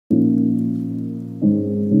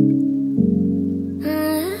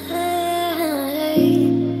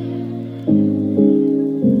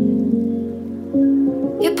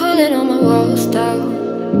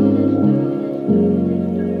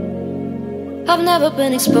I've never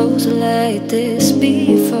been exposed like this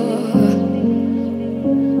before.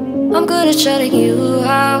 I'm good at shutting you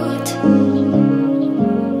out.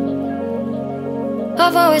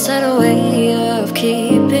 I've always had a way of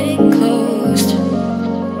keeping closed.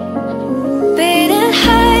 Beating,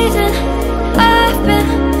 hiding, I've been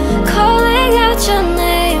calling out your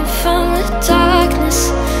name from the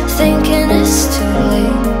darkness, thinking it's too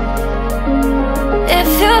late. If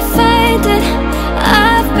you'll find it,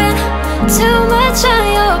 I've been too much on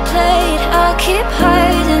your plate. I'll keep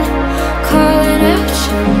hiding, calling out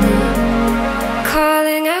your name,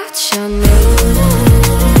 calling out your name,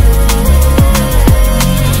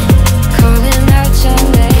 calling out your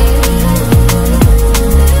name,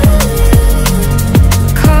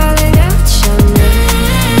 calling out your name,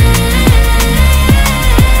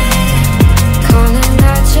 calling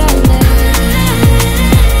out your name.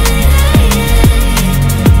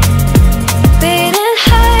 Beating,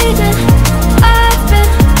 hiding, I've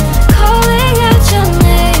been calling out your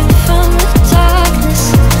name from the darkness,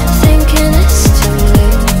 thinking it's too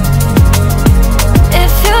late.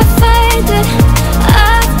 If you'll find it,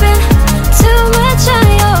 I've been too much on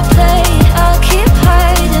your plate. I'll keep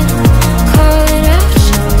hiding, calling out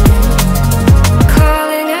your name,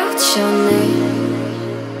 calling out your name,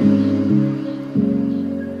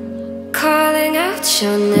 calling out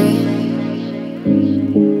your name.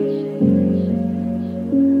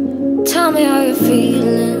 Tell me how you're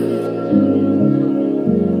feeling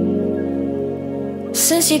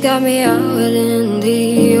since you got me out in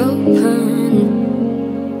the open.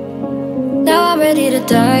 Now I'm ready to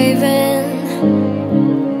dive in.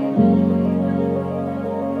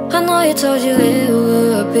 I know you told you it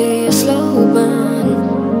would be a slow burn.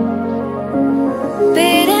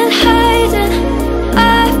 Be